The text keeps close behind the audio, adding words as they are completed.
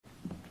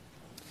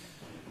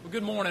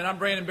Good morning. I'm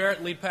Brandon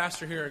Barrett, lead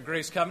pastor here at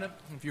Grace Covenant.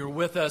 If you're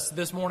with us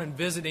this morning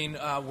visiting,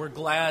 we're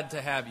glad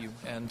to have you,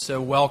 and so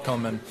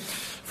welcome. And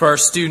for our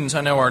students,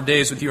 I know our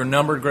days with you are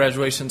numbered.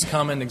 Graduation's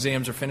coming,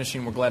 exams are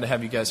finishing. We're glad to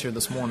have you guys here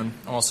this morning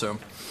also.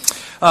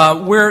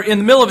 We're in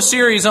the middle of a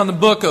series on the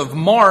book of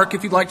Mark.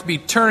 If you'd like to be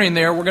turning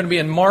there, we're going to be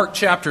in Mark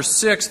chapter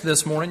 6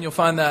 this morning. You'll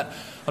find that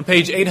on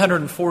page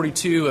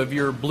 842 of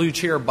your blue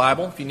chair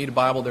Bible. If you need a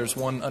Bible, there's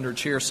one under a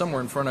chair somewhere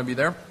in front of you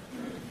there.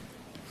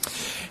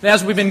 And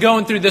as we've been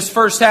going through this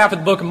first half of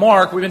the book of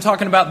Mark, we've been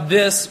talking about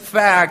this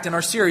fact in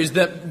our series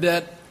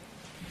that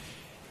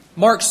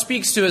Mark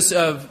speaks to us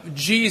of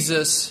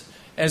Jesus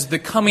as the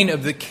coming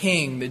of the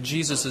King, that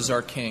Jesus is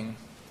our King.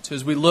 So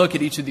as we look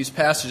at each of these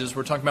passages,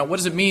 we're talking about what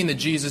does it mean that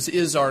Jesus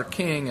is our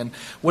King, and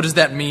what does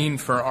that mean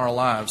for our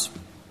lives?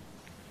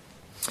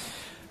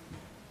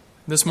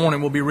 This morning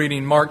we'll be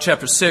reading Mark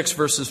chapter 6,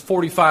 verses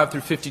 45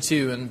 through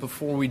 52. And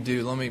before we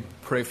do, let me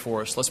pray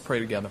for us. Let's pray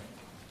together.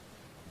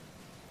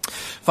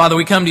 Father,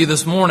 we come to you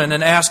this morning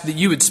and ask that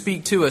you would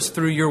speak to us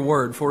through your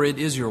word, for it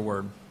is your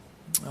word.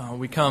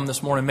 We come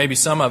this morning, maybe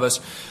some of us,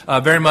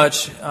 very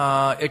much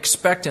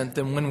expectant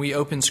that when we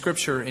open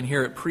Scripture and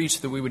hear it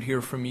preached, that we would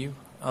hear from you.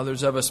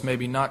 Others of us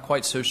maybe not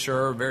quite so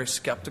sure, very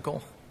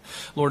skeptical.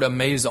 Lord,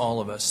 amaze all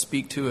of us.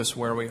 Speak to us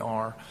where we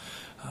are.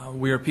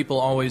 We are people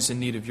always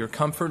in need of your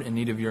comfort, in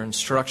need of your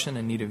instruction,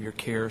 in need of your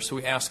care. So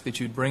we ask that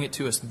you'd bring it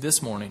to us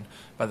this morning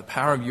by the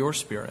power of your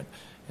Spirit.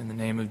 In the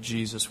name of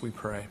Jesus we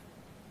pray.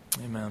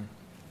 Amen.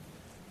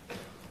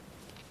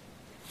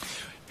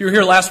 If you were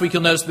here last week,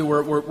 you'll notice that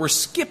we're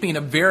skipping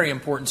a very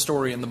important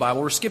story in the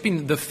Bible. We're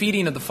skipping the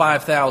feeding of the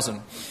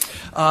 5,000.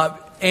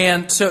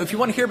 And so if you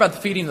want to hear about the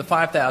feeding of the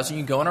 5,000,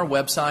 you can go on our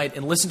website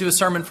and listen to a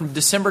sermon from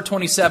December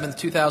 27th,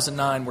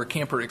 2009, where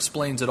Camper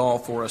explains it all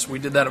for us. We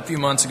did that a few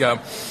months ago.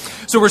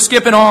 So we're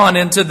skipping on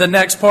into the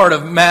next part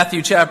of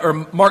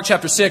Mark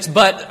chapter 6.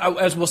 But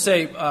as we'll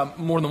say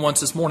more than once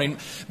this morning,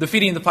 the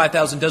feeding of the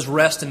 5,000 does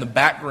rest in the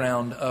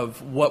background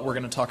of what we're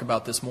going to talk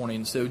about this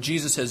morning. So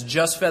Jesus has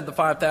just fed the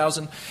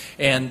 5,000,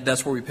 and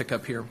that's where we pick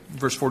up here,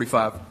 verse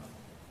 45.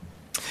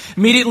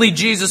 Immediately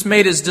Jesus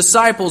made his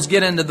disciples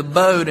get into the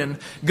boat and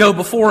go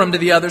before him to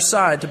the other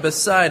side, to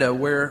Bethsaida,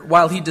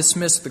 while he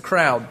dismissed the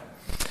crowd.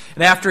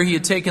 And after he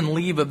had taken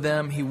leave of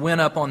them, he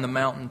went up on the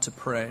mountain to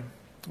pray.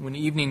 When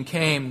evening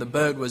came, the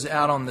boat was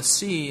out on the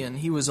sea, and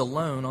he was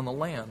alone on the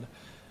land.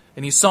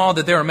 And he saw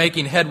that they were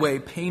making headway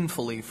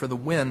painfully, for the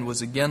wind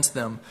was against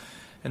them.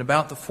 And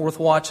about the fourth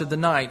watch of the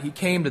night, he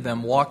came to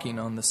them walking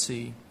on the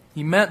sea.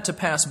 He meant to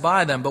pass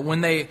by them, but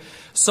when they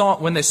saw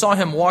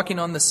him walking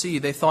on the sea,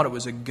 they thought it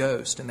was a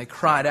ghost, and they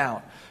cried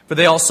out, for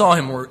they all saw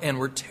him and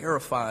were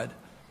terrified.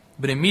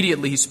 But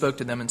immediately he spoke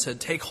to them and said,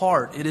 "Take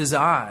heart, it is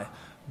I.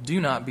 Do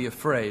not be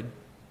afraid."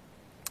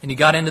 And he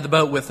got into the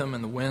boat with them,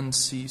 and the wind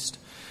ceased,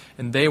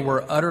 and they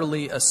were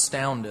utterly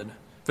astounded,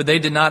 for they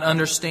did not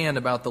understand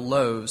about the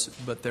loaves,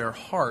 but their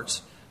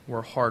hearts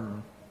were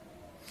hardened.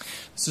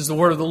 This is the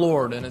word of the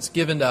Lord, and it's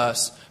given to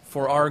us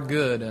for our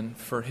good and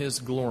for his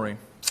glory.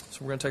 So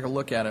we're going to take a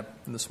look at it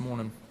this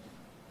morning.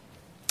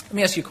 Let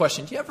me ask you a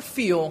question. Do you ever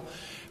feel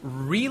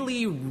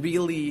really,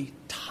 really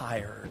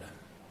tired?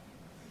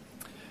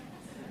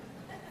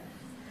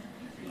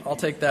 I'll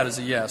take that as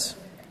a yes.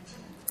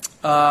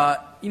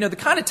 The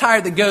kind of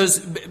tired that goes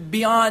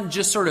beyond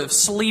just sort of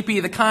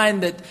sleepy, the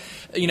kind that,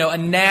 a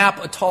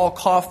nap, a tall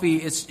coffee,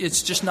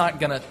 it's just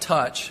not going to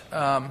touch.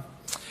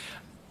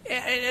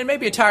 And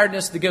maybe a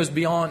tiredness that goes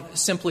beyond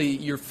simply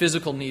your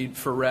physical need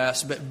for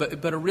rest,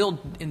 but a real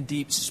and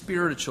deep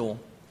spiritual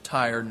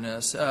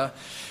tiredness.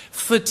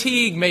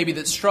 Fatigue maybe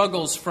that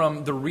struggles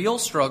from the real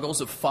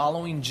struggles of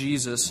following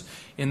Jesus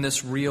in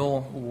this real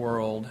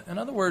world. In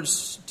other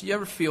words, do you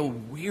ever feel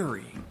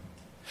weary?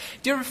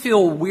 Do you ever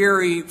feel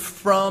weary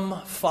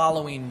from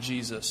following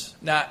Jesus?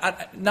 Now,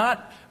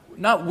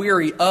 not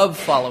weary of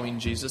following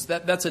Jesus.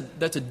 That's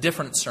a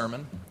different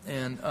sermon,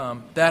 and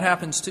that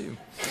happens too.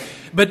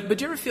 But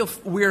do you ever feel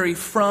weary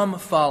from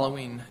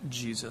following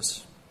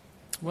Jesus?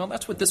 Well,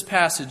 that's what this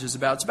passage is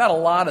about. It's about a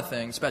lot of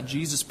things. It's about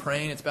Jesus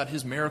praying. It's about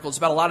his miracles. It's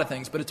about a lot of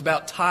things. But it's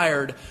about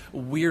tired,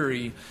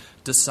 weary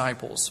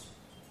disciples.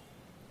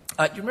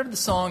 Do you remember the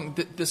song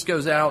that this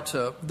goes out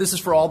to? This is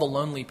for all the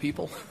lonely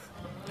people.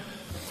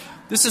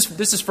 This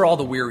is for all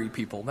the weary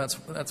people.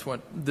 That's what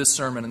this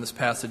sermon and this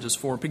passage is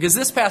for. Because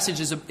this passage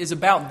is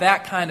about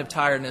that kind of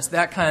tiredness,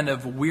 that kind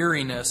of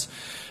weariness,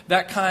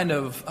 that kind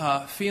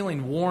of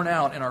feeling worn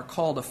out in our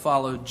call to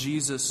follow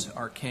Jesus,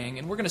 our King.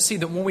 And we're going to see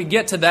that when we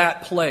get to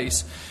that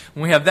place,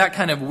 when we have that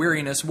kind of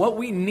weariness, what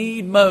we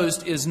need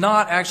most is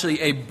not actually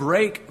a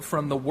break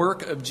from the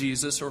work of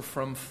Jesus or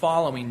from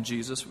following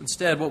Jesus.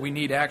 Instead, what we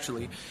need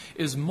actually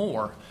is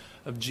more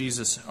of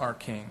Jesus, our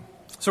King.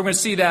 So we're going to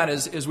see that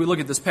as we look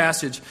at this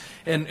passage.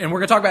 And we're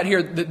going to talk about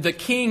here the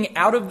king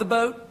out of the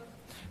boat,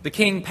 the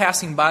king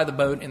passing by the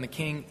boat, and the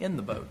king in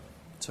the boat.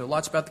 So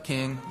lots about the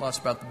king, lots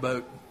about the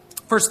boat.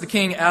 First, the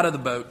king out of the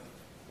boat.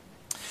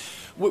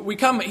 We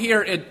come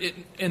here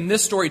in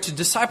this story to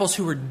disciples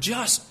who are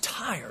just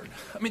tired.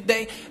 I mean,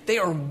 they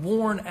are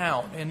worn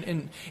out.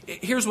 And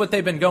here's what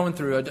they've been going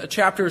through. A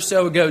chapter or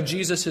so ago,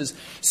 Jesus has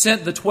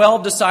sent the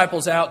 12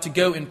 disciples out to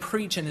go and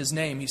preach in His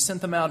name. He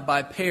sent them out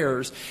by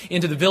pairs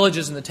into the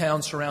villages and the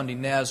towns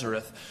surrounding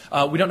Nazareth.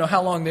 We don't know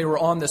how long they were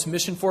on this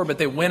mission for, but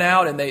they went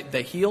out and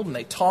they healed and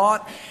they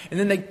taught. And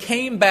then they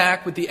came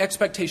back with the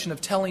expectation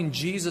of telling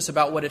Jesus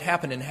about what had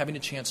happened and having a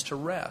chance to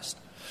rest.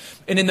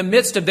 And in the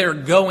midst of their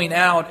going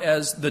out,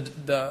 as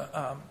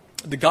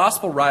the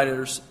gospel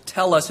writers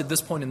tell us at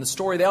this point in the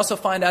story, they also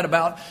find out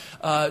about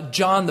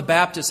John the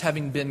Baptist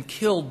having been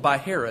killed by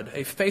Herod,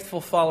 a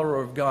faithful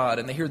follower of God,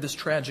 and they hear this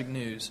tragic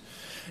news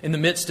in the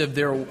midst of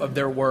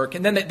their work.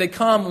 And then they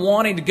come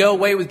wanting to go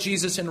away with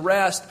Jesus and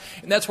rest,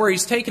 and that's where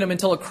He's taken them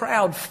until a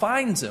crowd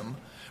finds Him,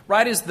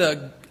 right as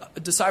the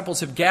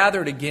disciples have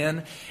gathered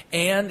again,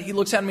 and He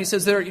looks at them and He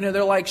says,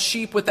 they're like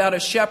sheep without a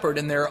shepherd,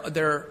 and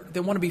they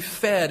want to be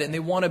fed and they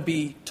want to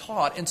be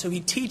taught. And so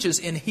He teaches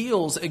and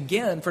heals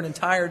again for an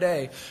entire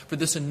day for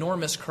this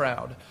enormous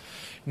crowd.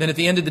 And then at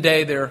the end of the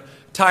day, they're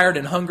tired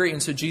and hungry,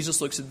 and so Jesus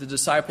looks at the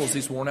disciples,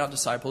 these worn out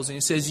disciples, and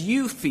He says,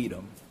 "You feed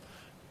them."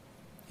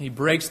 He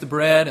breaks the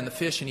bread and the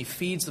fish and He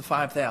feeds the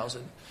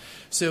 5,000.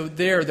 So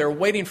they're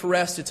waiting for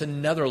rest. It's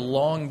another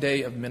long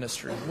day of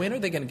ministry. When are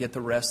they going to get the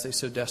rest they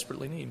so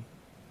desperately need?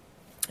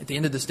 At the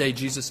end of this day,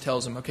 Jesus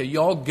tells them, "Okay,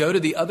 y'all go to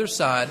the other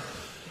side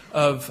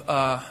of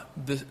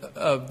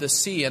the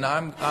sea, and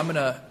I'm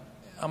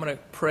gonna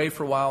pray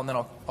for a while, and then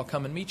I'll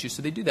come and meet you."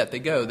 So they do that. They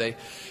go. They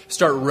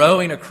start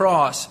rowing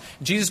across.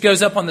 Jesus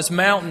goes up on this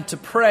mountain to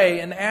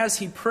pray, and as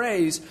He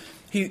prays,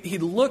 He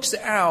looks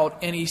out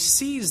and He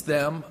sees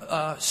them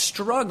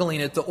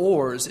struggling at the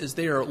oars as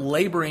they are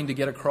laboring to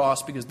get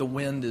across because the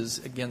wind is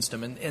against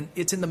them. And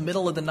it's in the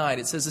middle of the night.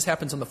 It says this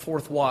happens on the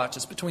fourth watch.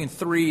 It's between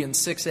 3 and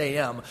 6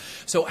 a.m.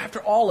 So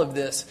after all of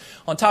this,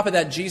 on top of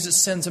that, Jesus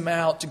sends them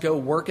out to go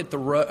work at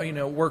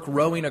work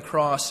rowing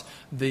across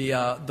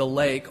the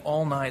lake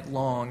all night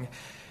long.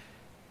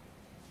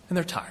 And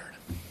they're tired.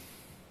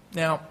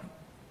 Now,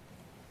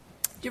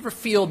 do you ever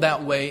feel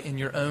that way in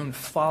your own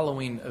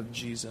following of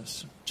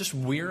Jesus? Just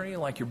weary,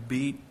 like you're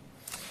beat?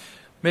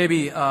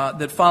 Maybe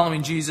that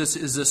following Jesus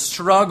is a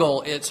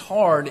struggle, it's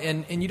hard,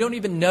 and you don't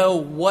even know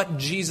what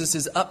Jesus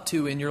is up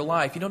to in your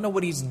life. You don't know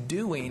what He's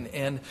doing,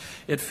 and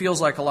it feels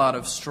like a lot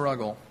of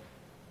struggle.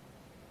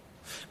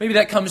 Maybe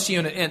that comes to you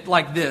in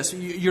like this.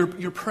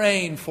 You're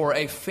praying for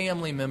a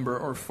family member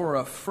or for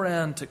a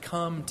friend to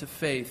come to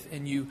faith,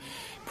 and you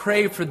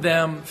pray for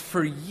them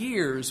for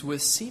years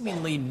with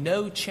seemingly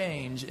no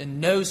change and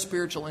no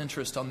spiritual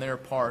interest on their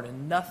part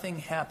and nothing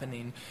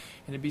happening.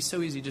 And it'd be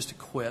so easy just to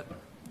quit,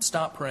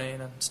 stop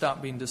praying, and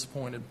stop being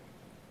disappointed.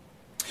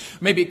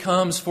 Maybe it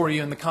comes for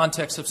you in the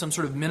context of some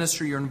sort of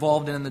ministry you're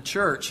involved in the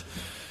church.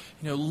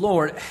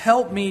 Lord,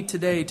 help me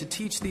today to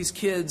teach these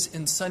kids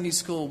in Sunday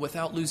school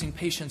without losing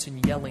patience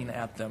and yelling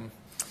at them.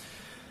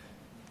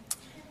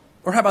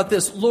 Or how about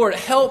this? Lord,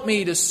 help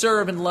me to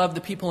serve and love the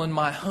people in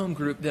my home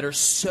group that are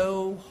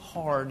so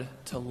hard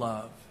to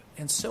love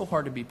and so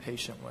hard to be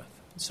patient with,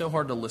 and so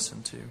hard to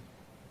listen to.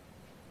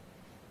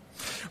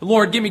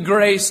 Lord, give me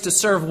grace to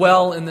serve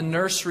well in the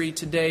nursery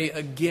today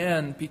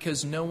again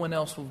because no one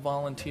else will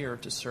volunteer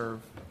to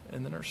serve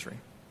in the nursery.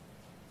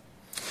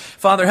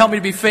 Father, help me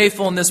to be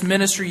faithful in this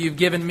ministry You've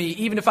given me,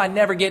 even if I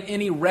never get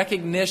any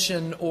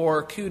recognition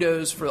or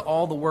kudos for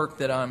all the work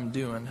that I'm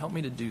doing. Help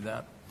me to do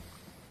that.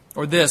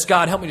 Or this,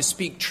 God, help me to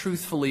speak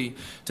truthfully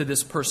to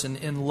this person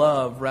in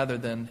love rather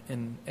than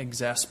in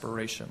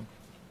exasperation.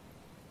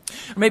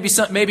 Maybe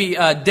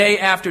day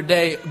after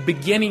day,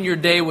 beginning your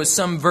day with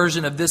some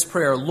version of this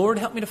prayer. Lord,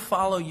 help me to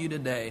follow You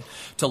today,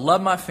 to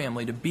love my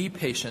family, to be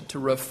patient, to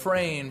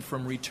refrain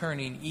from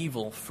returning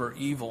evil for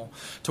evil,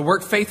 to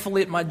work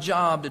faithfully at my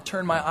job, to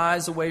turn my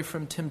eyes away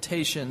from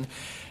temptation.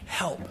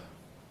 Help.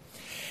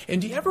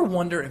 And do you ever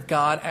wonder if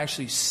God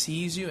actually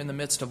sees you in the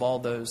midst of all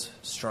those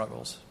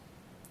struggles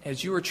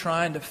as you are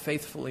trying to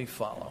faithfully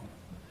follow?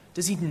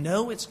 Does He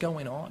know what's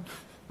going on?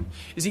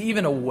 Is He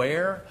even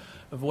aware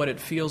of what it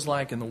feels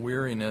like and the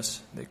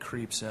weariness that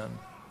creeps in?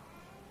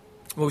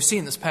 Well, we see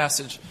in this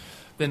passage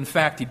that in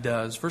fact He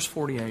does. Verse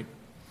 48,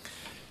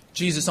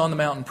 Jesus on the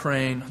mountain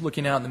praying,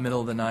 looking out in the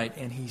middle of the night,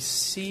 and He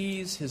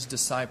sees His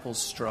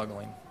disciples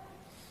struggling.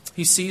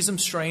 He sees them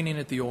straining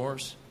at the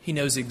oars. He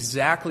knows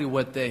exactly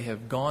what they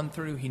have gone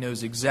through. He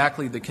knows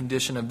exactly the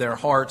condition of their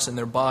hearts and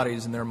their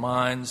bodies and their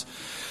minds.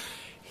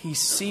 He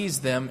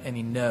sees them and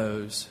He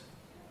knows,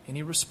 and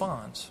He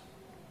responds.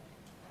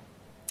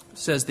 It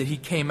says that He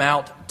came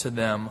out to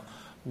them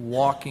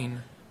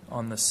walking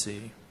on the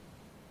sea.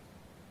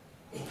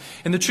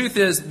 And the truth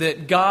is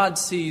that God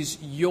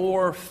sees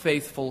your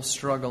faithful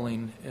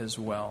struggling as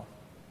well.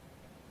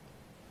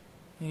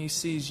 And He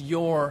sees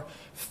your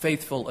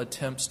faithful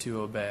attempts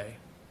to obey.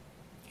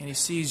 And He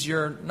sees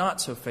your not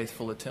so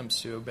faithful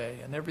attempts to obey.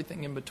 And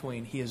everything in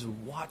between. He is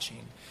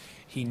watching.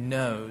 He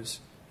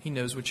knows. He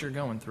knows what you're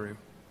going through.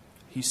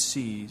 He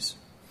sees.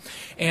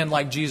 And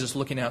like Jesus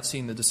looking out,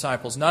 seeing the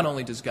disciples, not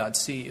only does God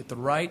see at the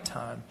right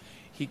time,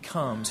 He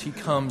comes. He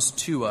comes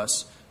to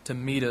us to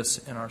meet us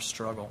in our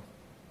struggle.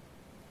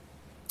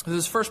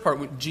 This first part,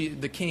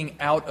 the king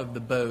out of the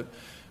boat,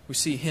 we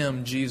see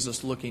him,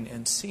 Jesus, looking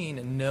and seeing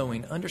and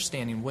knowing,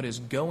 understanding what is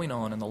going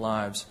on in the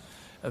lives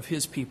of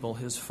his people,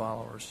 his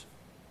followers.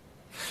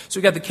 So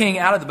we got the king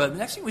out of the boat. The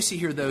next thing we see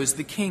here, though, is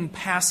the king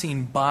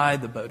passing by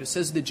the boat. It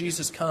says that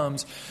Jesus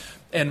comes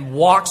and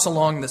walks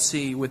along the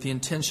sea with the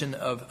intention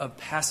of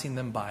passing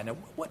them by. Now,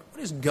 what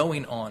is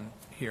going on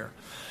here?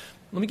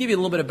 Let me give you a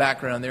little bit of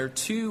background. There are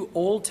two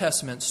Old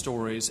Testament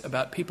stories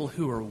about people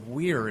who are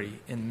weary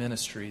in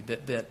ministry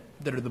that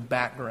are the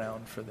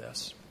background for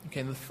this. Okay,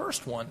 and the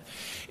first one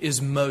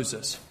is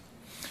Moses.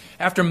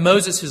 After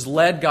Moses has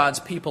led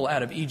God's people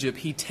out of Egypt,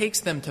 he takes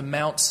them to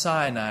Mount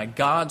Sinai,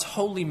 God's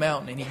holy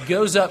mountain, and he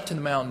goes up to the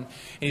mountain,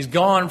 and he's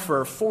gone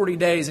for 40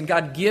 days, and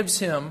God gives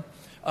him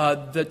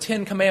the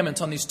 10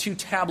 Commandments on these 2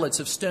 tablets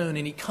of stone,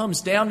 and he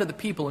comes down to the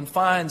people and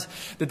finds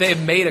that they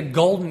have made a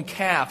golden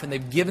calf, and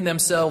they've given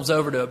themselves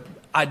over to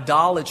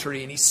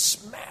idolatry, and he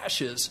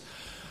smashes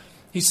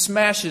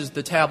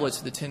the tablets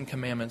of the 10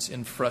 Commandments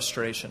in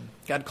frustration.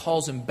 God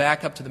calls him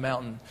back up to the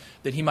mountain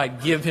that he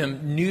might give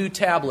him new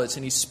tablets,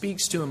 and he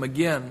speaks to him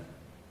again.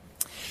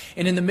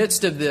 And in the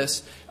midst of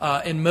this,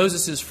 in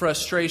Moses'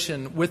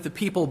 frustration with the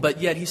people, but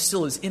yet he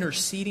still is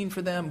interceding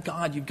for them,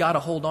 God, you've got to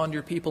hold on to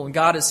your people. And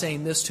God is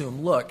saying this to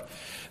him, look,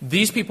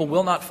 these people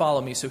will not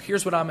follow me, so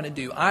here's what I'm going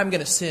to do. I'm going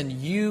to send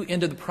you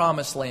into the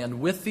promised land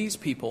with these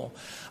people,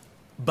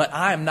 but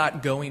I am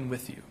not going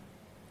with you.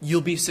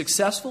 You'll be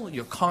successful.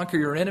 You'll conquer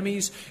your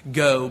enemies.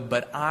 Go,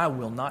 but I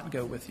will not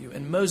go with you.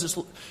 And Moses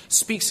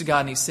speaks to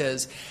God and he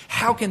says,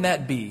 how can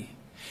that be?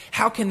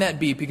 How can that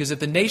be? Because if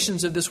the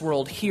nations of this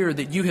world hear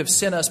that you have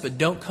sent us but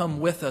don't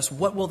come with us,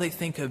 what will they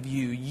think of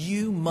you?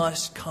 You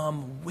must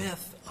come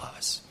with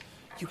us.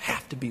 You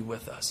have to be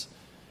with us.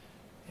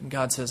 And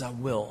God says, I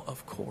will,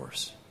 of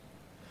course.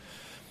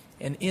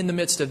 And in the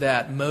midst of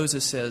that,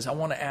 Moses says, I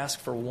want to ask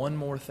for one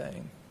more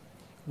thing.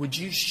 Would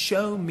you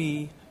show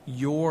me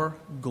your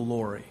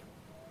glory?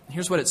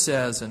 Here's what it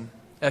says in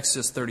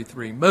Exodus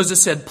 33.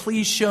 Moses said,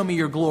 please show me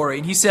your glory.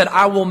 And he said,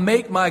 I will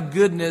make my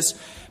goodness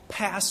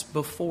pass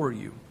before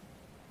you.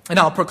 And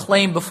I'll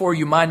proclaim before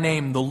you my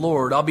name, the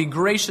Lord. I'll be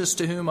gracious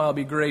to whom I'll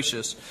be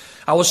gracious.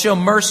 I will show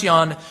mercy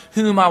on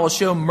whom I will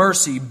show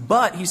mercy.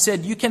 But, he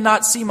said, you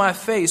cannot see my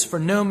face, for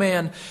no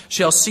man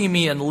shall see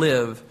me and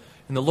live.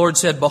 And the Lord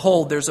said,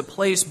 behold, there's a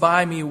place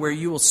by me where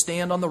you will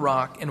stand on the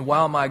rock, and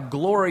while my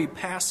glory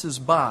passes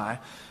by,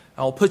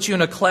 I will put you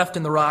in a cleft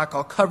in the rock.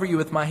 I'll cover you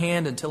with my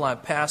hand until I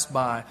pass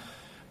by.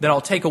 Then I'll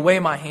take away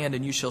my hand,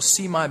 and you shall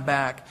see my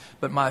back,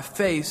 but my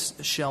face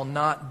shall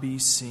not be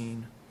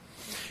seen.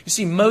 You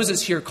see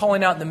Moses here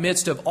calling out in the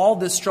midst of all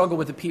this struggle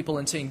with the people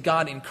and saying,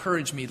 God,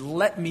 encourage me.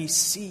 Let me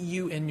see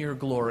you in your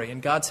glory.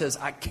 And God says,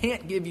 I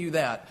can't give you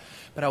that,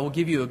 but I will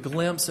give you a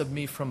glimpse of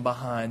me from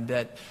behind,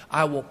 that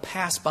I will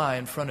pass by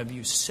in front of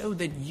you so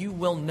that you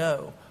will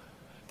know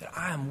that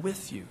I am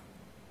with you.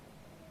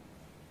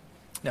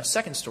 Now,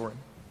 second story.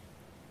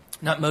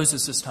 Not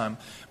Moses this time,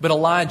 but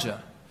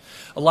Elijah.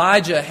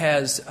 Elijah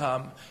has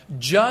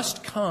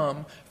just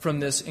come from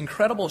this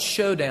incredible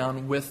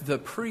showdown with the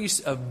priests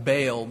of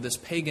Baal, this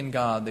pagan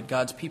god that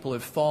God's people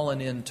have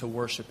fallen into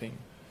worshiping.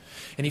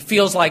 And he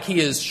feels like he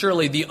is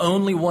surely the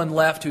only one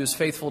left who is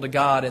faithful to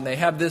God. And they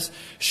have this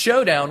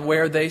showdown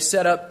where they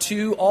set up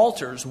 2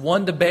 altars,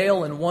 one to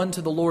Baal and one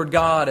to the Lord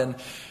God. And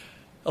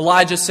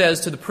Elijah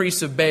says to the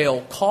priests of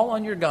Baal, call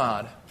on your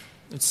God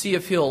and see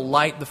if he'll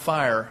light the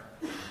fire.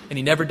 And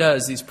he never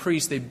does. These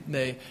priests,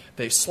 they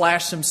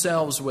slash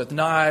themselves with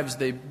knives.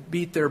 They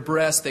beat their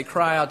breasts. They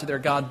cry out to their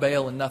god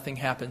Baal, and nothing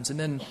happens. And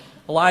then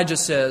Elijah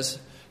says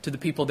to the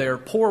people there,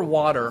 pour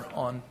water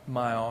on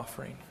my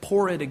offering.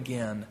 Pour it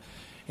again.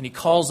 And he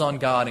calls on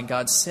God, and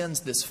God sends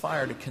this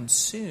fire to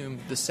consume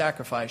the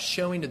sacrifice,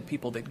 showing to the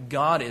people that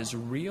God is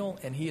real,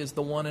 and he is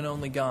the one and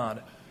only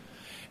God.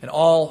 And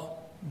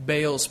all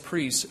Baal's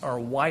priests are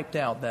wiped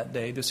out that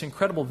day. This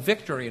incredible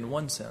victory in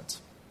one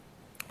sense.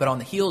 But on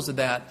the heels of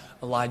that,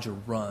 Elijah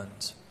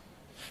runs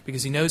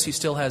because he knows he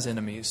still has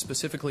enemies,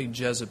 specifically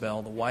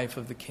Jezebel, the wife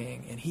of the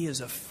king, and he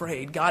is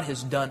afraid. God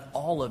has done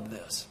all of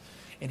this,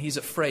 and he's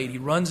afraid. He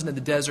runs into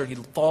the desert, he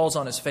falls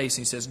on his face,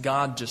 and he says,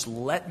 God, just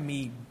let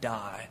me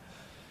die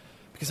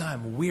because I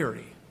am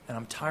weary and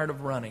I'm tired of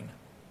running.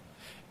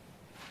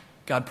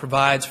 God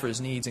provides for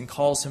his needs and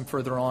calls him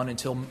further on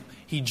until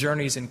he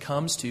journeys and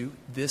comes to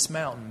this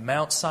mountain,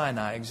 Mount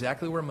Sinai,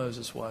 exactly where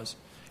Moses was.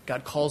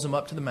 God calls him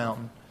up to the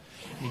mountain.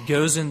 He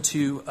goes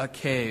into a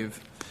cave,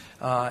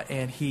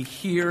 and he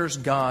hears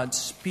God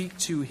speak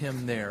to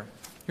him there.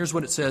 Here's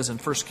what it says in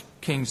 1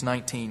 Kings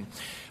 19.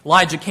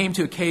 Elijah came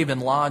to a cave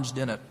and lodged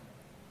in it.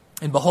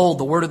 And behold,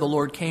 the word of the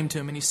Lord came to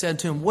him, and he said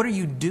to him, what are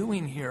you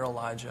doing here,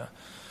 Elijah?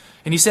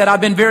 And he said,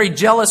 I've been very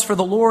jealous for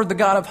the Lord, the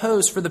God of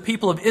hosts, for the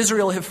people of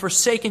Israel have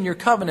forsaken your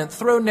covenant,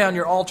 thrown down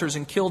your altars,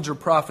 and killed your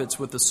prophets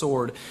with the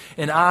sword.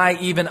 And I,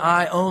 even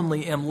I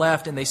only, am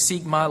left, and they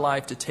seek my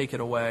life to take it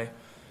away.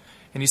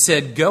 And he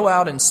said, go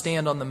out and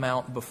stand on the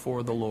mount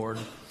before the Lord.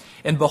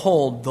 And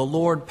behold, the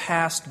Lord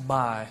passed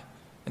by,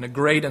 And a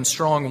great and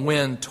strong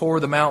wind tore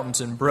the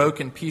mountains and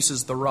broke in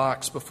pieces the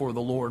rocks before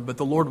the Lord. But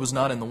the Lord was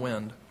not in the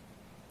wind.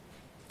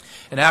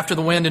 And after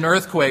the wind, an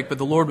earthquake, but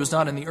the Lord was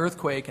not in the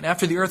earthquake. And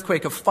after the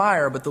earthquake, a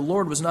fire, but the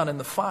Lord was not in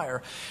the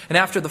fire. And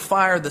after the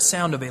fire, the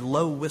sound of a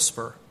low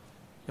whisper.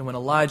 And when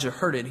Elijah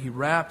heard it, he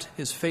wrapped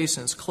his face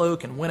in his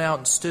cloak and went out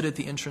and stood at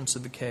the entrance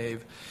of the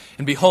cave.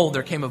 And behold,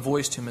 there came a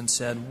voice to him and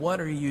said,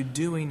 "What are you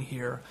doing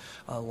here,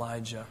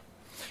 Elijah?"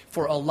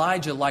 For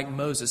Elijah, like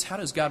Moses, how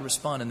does God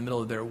respond in the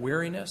middle of their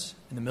weariness,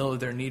 in the middle of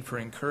their need for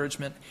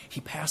encouragement?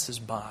 He passes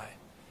by.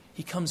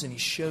 He comes and he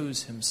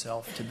shows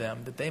himself to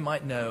them that they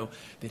might know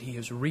that he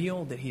is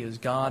real, that he is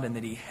God, and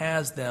that he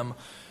has them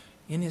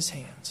in his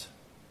hands.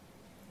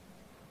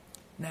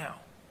 Now,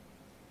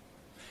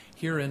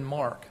 here in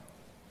Mark,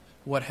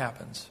 what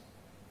happens?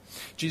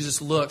 Jesus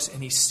looks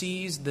and he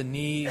sees the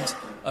needs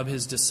of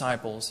his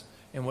disciples.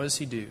 And what does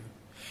he do?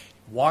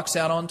 He walks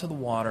out onto the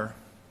water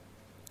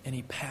and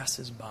he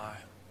passes by.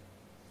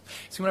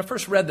 See, when I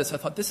first read this, I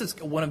thought this is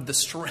one of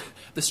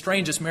the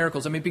strangest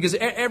miracles. I mean, because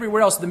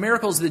everywhere else, the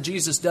miracles that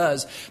Jesus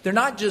does, they're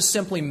not just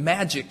simply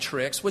magic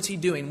tricks. What's he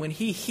doing? When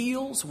he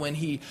heals, when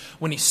he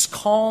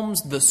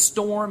calms the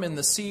storm in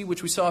the sea,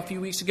 which we saw a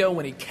few weeks ago,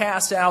 when he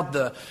casts out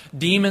the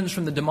demons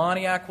from the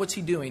demoniac, what's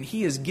he doing?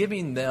 He is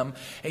giving them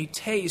a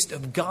taste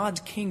of God's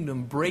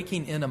kingdom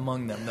breaking in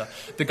among them.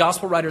 The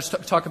gospel writers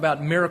talk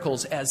about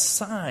miracles as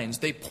signs.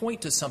 They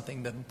point to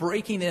something, the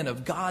breaking in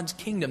of God's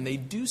kingdom. They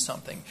do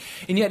something.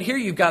 And yet here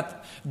you've got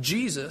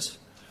Jesus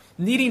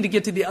needing to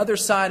get to the other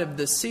side of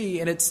the sea,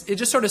 and it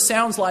just sort of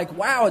sounds like,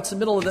 wow, it's the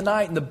middle of the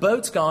night and the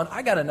boat's gone.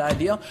 I got an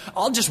idea.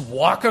 I'll just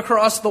walk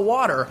across the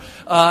water,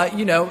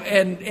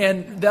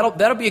 and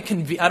that'll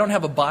be I don't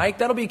have a bike.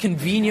 That'll be a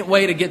convenient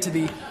way to get to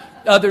the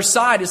other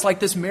side. It's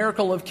like this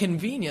miracle of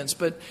convenience.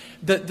 But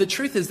the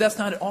truth is that's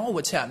not at all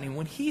what's happening.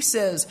 When he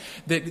says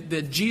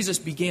that Jesus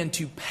began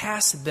to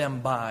pass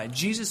them by,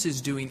 Jesus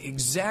is doing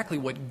exactly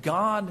what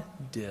God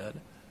did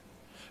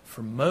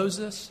for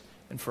Moses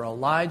and for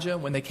Elijah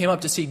when they came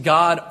up to see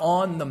God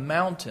on the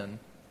mountain.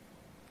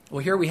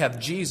 Well, here we have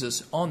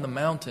Jesus on the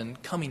mountain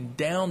coming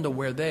down to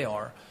where they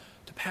are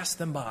to pass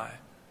them by,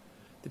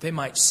 that they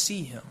might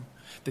see him,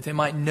 that they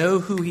might know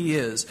who he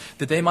is,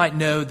 that they might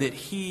know that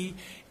he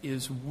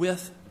is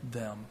with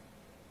them.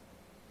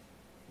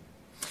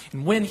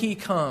 And when he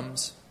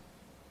comes,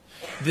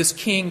 this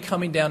king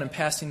coming down and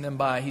passing them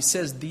by, he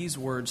says these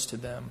words to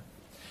them.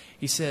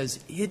 He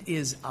says, "It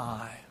is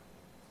I."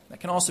 That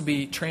can also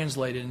be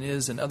translated, and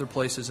is in other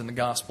places in the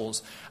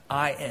Gospels,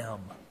 "I am."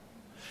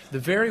 The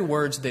very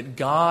words that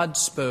God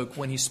spoke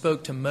when he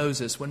spoke to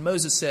Moses. When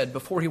Moses said,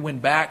 before he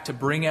went back to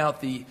bring out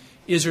the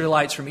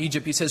Israelites from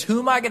Egypt, he says, "Who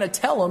am I going to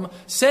tell them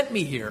sent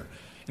me here?"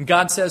 And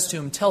God says to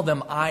him, "Tell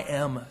them I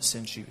am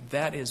sent you."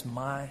 That is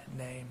my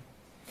name.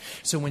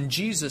 So when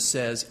Jesus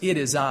says, "It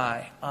is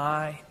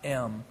I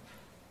am,"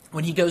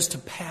 when he goes to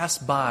pass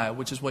by,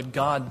 which is what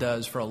God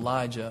does for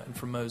Elijah and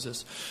for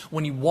Moses,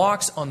 when he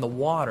walks on the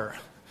water,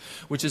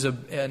 which is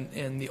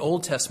in the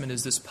Old Testament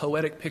is this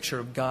poetic picture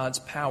of God's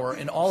power.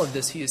 In all of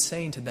this, he is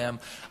saying to them,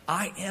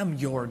 "I am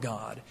your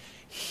God,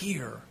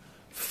 here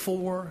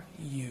for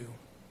you."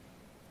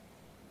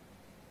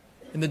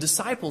 And the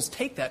disciples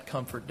take that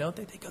comfort, don't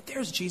they? They go,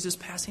 "There's Jesus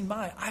passing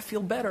by. I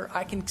feel better.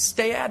 I can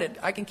stay at it.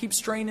 I can keep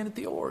straining at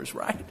the oars,"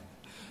 right?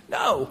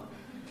 No.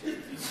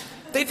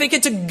 They think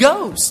it's a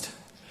ghost.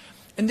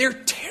 And they're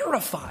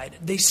terrified.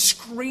 They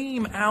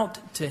scream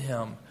out to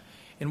him.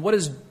 And what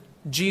is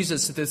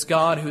Jesus, this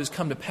God who has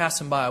come to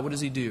pass him by, what does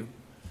he do?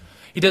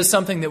 He does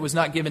something that was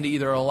not given to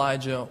either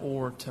Elijah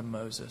or to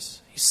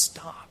Moses. He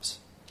stops.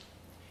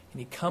 And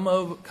he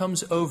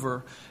comes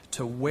over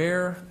to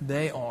where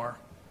they are.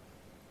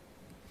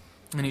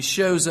 And he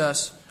shows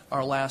us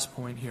our last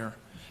point here,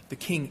 the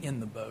king in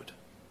the boat.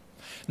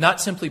 Not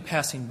simply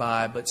passing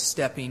by, but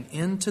stepping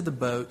into the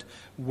boat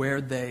where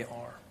they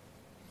are.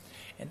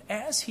 And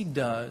as he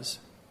does,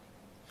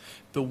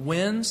 the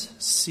winds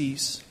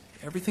cease,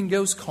 everything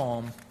goes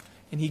calm,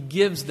 and he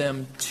gives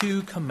them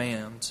two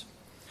commands.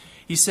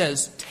 He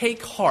says,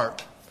 "Take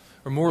heart,"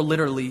 or more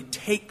literally,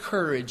 "Take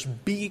courage,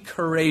 be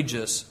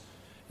courageous."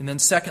 And then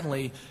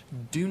secondly,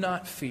 "Do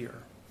not fear."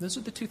 Those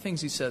are the two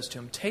things he says to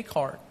him. Take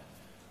heart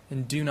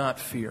and do not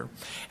fear.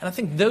 And I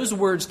think those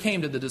words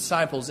came to the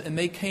disciples, and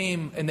they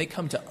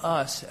come to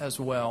us as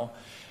well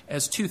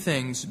as two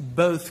things,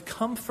 both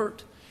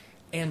comfort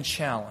and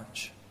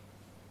challenge.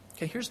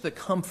 Okay, here's the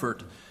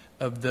comfort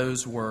of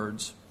those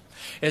words.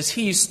 As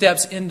he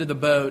steps into the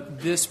boat,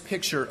 this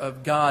picture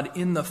of God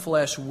in the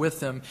flesh with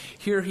them,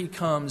 here he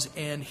comes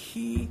and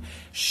he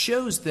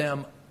shows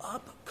them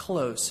up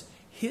close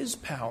his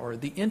power,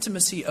 the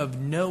intimacy of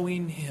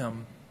knowing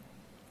him.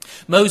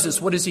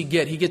 Moses, what does he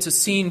get? He gets a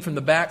scene from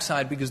the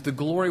backside because the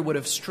glory would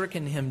have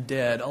stricken him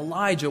dead.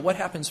 Elijah, what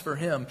happens for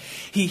him?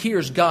 He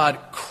hears God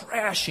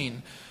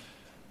crashing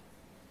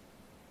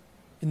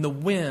in the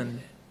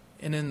wind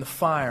and in the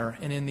fire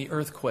and in the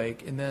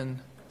earthquake, and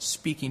then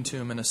speaking to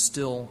him in a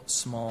still,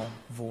 small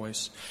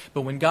voice.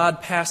 But when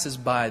God passes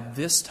by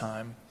this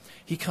time,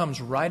 he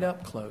comes right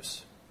up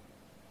close.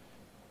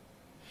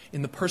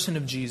 in the person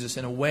of Jesus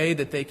in a way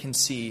that they can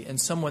see, and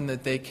someone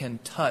that they can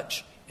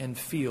touch and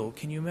feel.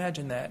 Can you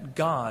imagine that?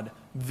 God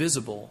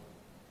visible,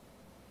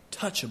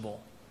 touchable,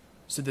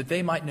 so that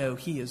they might know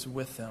He is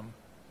with them.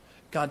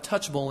 God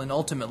touchable, and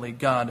ultimately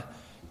God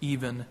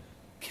even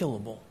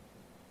killable.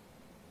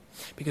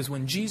 Because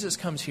when Jesus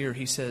comes here,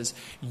 He says,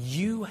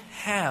 you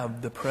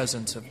have the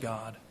presence of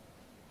God.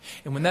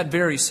 And when that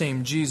very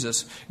same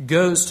Jesus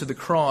goes to the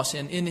cross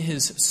and in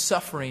His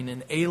suffering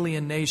and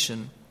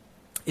alienation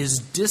is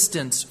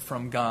distanced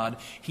from God,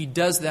 He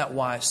does that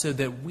why? So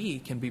that we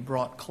can be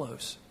brought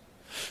close.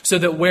 So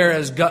that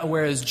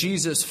whereas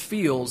Jesus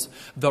feels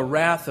the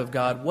wrath of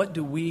God, what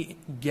do we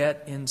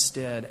get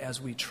instead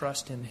as we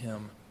trust in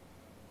Him?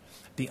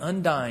 The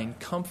undying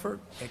comfort,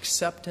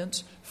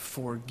 acceptance,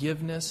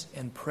 forgiveness,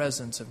 and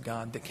presence of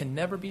God that can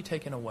never be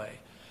taken away,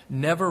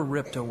 never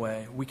ripped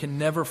away. We can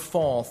never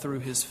fall through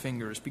His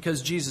fingers.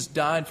 Because Jesus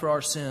died for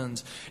our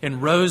sins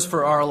and rose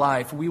for our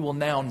life, we will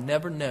now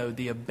never know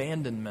the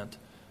abandonment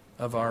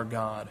of our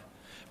God.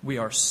 We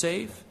are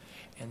safe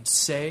and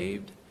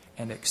saved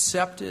and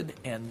accepted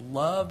and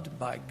loved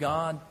by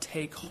God.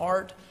 Take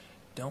heart.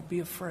 Don't be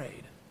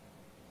afraid.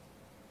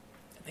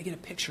 And they get a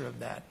picture of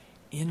that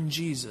in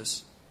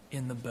Jesus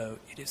in the boat.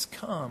 It has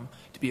come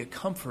to be a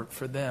comfort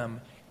for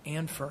them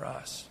and for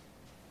us.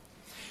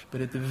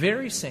 But at the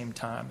very same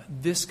time,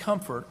 this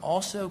comfort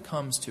also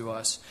comes to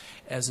us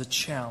as a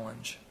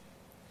challenge.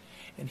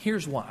 And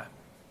here's why.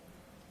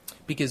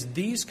 Because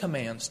these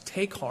commands,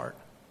 take heart,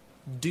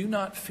 do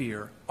not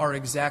fear, are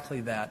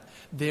exactly that.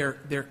 They're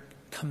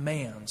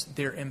commands,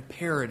 they're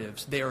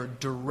imperatives, they are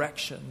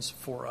directions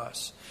for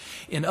us.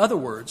 In other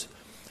words,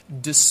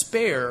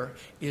 despair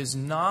is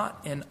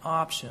not an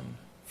option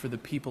for the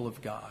people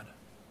of God.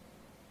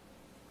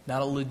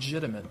 Not a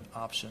legitimate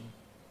option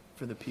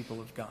for the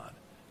people of God.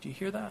 Do you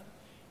hear that?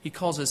 He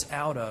calls us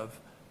out of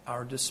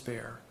our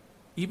despair,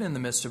 even in the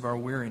midst of our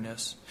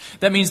weariness.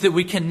 That means that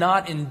we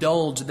cannot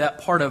indulge that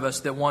part of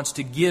us that wants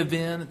to give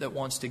in, that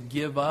wants to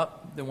give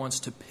up, that wants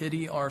to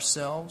pity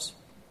ourselves.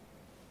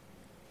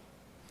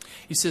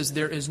 He says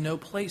there is no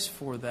place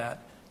for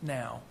that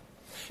now.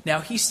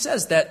 Now, He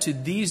says that to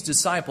these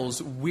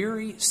disciples,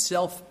 weary,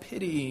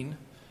 self-pitying,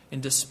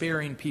 and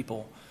despairing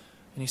people.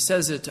 And He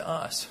says it to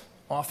us,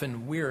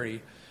 often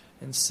weary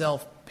and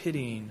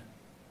self-pitying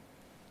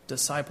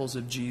disciples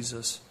of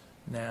Jesus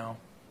now.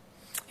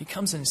 He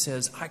comes and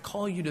says, I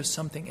call you to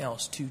something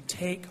else, to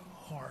take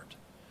heart,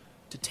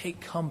 to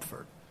take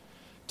comfort,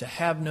 to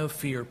have no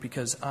fear,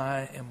 because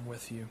I am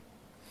with you.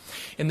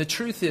 And the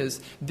truth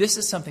is, this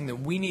is something that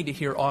we need to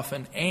hear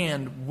often,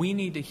 and we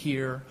need to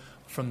hear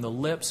from the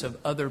lips of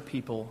other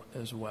people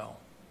as well.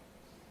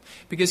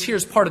 Because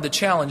here's part of the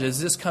challenge, is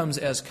this comes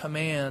as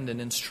command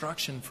and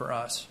instruction for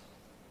us.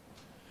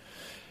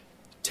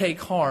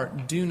 Take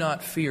heart, do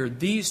not fear.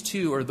 These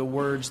two are the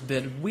words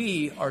that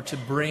we are to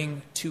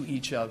bring to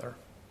each other.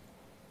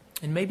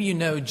 And maybe you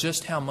know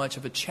just how much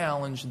of a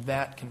challenge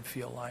that can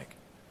feel like.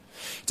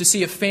 To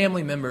see a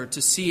family member,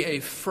 to see a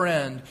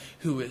friend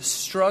who is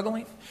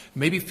struggling,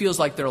 maybe feels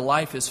like their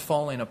life is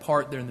falling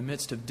apart, they're in the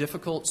midst of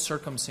difficult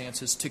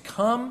circumstances, to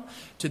come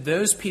to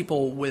those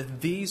people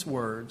with these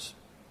words,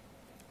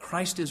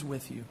 Christ is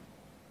with you.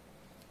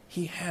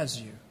 He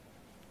has you.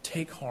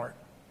 Take heart.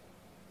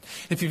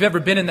 If you've ever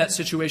been in that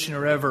situation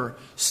or ever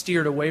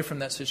steered away from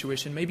that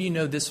situation, maybe you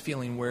know this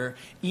feeling where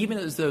even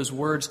as those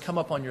words come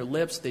up on your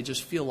lips, they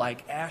just feel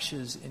like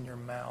ashes in your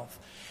mouth.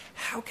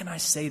 How can I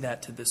say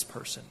that to this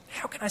person?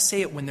 How can I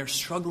say it when they're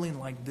struggling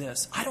like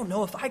this? I don't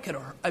know if I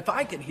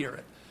could hear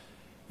it,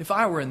 if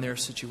I were in their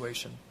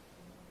situation.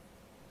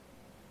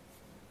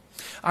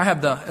 I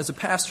have, as a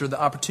pastor, the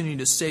opportunity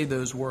to say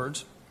those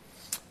words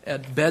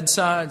at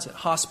bedsides, at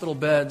hospital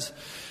beds,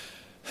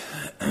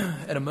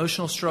 at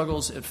emotional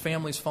struggles, at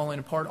families falling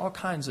apart, all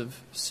kinds of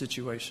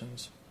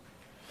situations.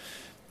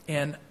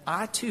 And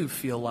I too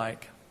feel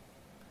like,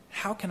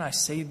 how can I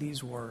say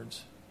these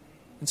words?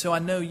 And so I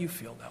know you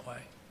feel that way.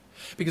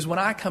 Because when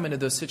I come into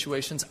those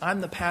situations,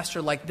 I'm the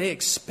pastor, like they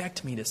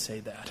expect me to say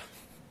that.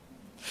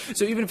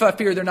 So even if I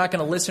fear they're not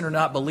going to listen or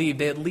not believe,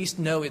 they at least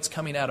know it's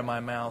coming out of my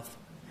mouth.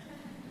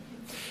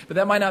 But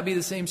that might not be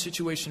the same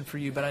situation for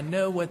you, but I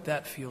know what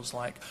that feels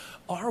like.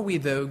 Are we,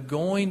 though,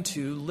 going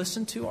to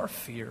listen to our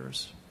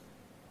fears?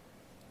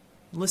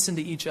 Listen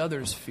to each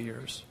other's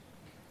fears?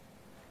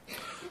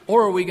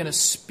 Or are we going to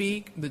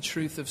speak the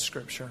truth of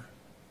Scripture?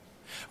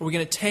 Are we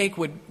going to take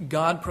what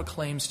God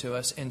proclaims to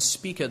us and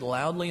speak it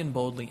loudly and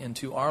boldly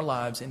into our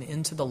lives and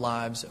into the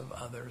lives of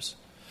others?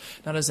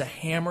 Not as a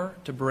hammer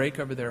to break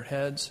over their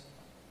heads,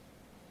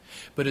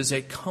 but as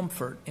a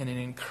comfort and an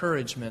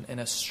encouragement and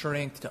a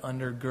strength to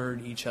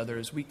undergird each other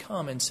as we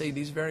come and say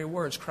these very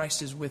words,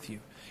 Christ is with you.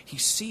 He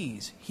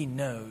sees, He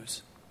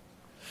knows.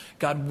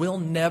 God will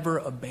never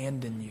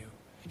abandon you.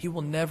 He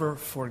will never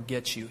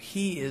forget you.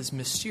 He is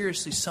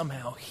mysteriously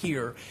somehow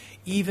here,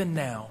 even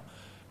now,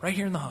 right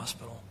here in the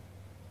hospital.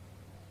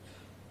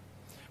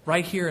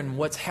 Right here in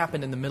what's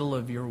happened in the middle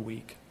of your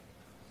week.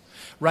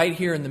 Right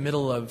here in the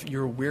middle of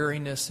your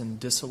weariness and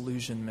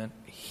disillusionment.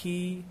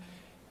 He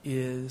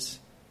is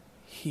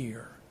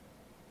here.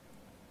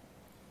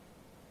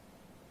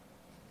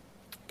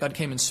 God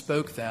came and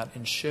spoke that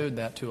and showed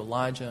that to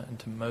Elijah and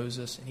to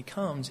Moses. And he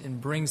comes and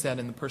brings that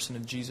in the person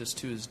of Jesus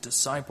to his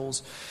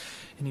disciples.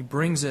 And he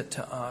brings it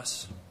to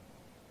us.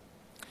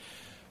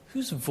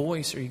 Whose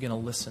voice are you going to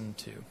listen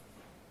to?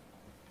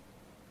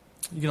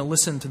 Are you going to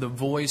listen to the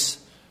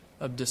voice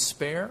of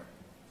despair?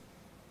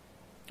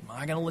 Am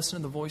I going to listen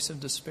to the voice of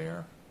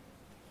despair?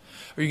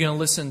 Or are you going to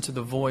listen to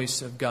the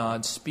voice of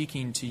God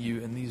speaking to you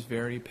in these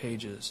very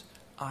pages?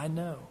 I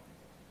know.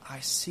 I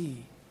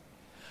see.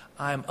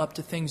 I am up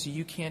to things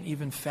you can't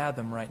even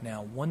fathom right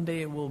now. One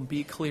day it will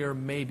be clear,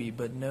 maybe,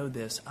 but know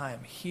this. I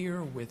am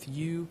here with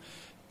you.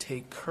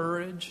 Take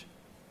courage.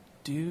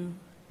 Do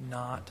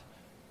not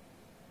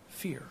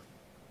fear.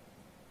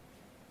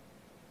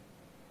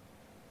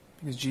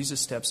 Because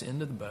Jesus steps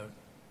into the boat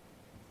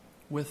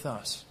with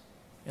us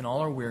in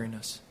all our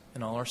weariness,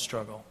 in all our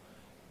struggle.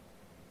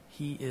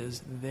 He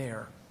is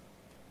there,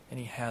 and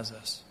He has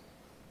us.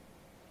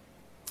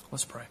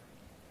 Let's pray.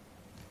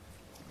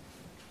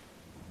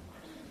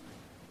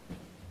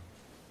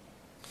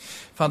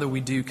 Father,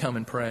 we do come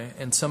and pray,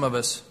 and some of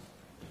us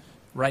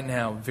right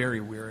now very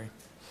weary.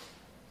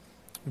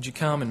 Would you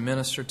come and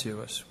minister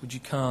to us? Would you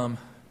come,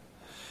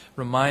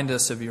 remind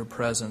us of your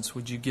presence?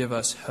 Would you give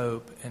us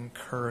hope and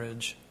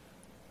courage?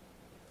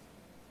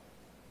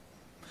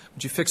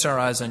 Would you fix our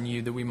eyes on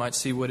you that we might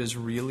see what is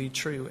really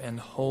true and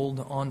hold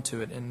on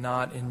to it and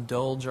not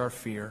indulge our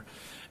fear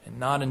and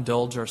not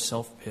indulge our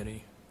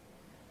self-pity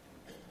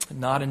and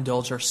not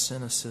indulge our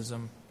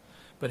cynicism,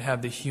 but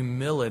have the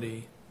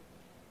humility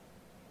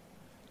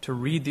to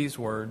read these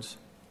words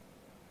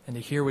and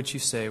to hear what you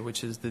say,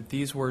 which is that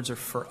these words are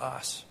for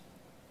us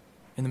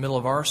in the middle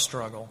of our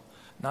struggle,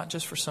 not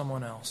just for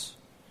someone else.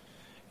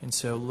 And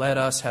so let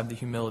us have the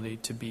humility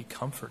to be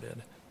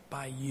comforted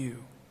by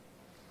you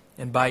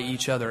and by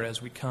each other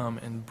as we come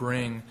and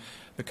bring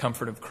the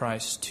comfort of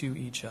Christ to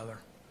each other.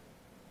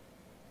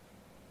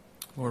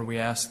 Lord, we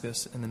ask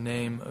this in the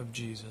name of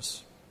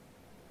Jesus.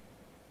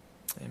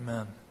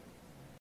 Amen.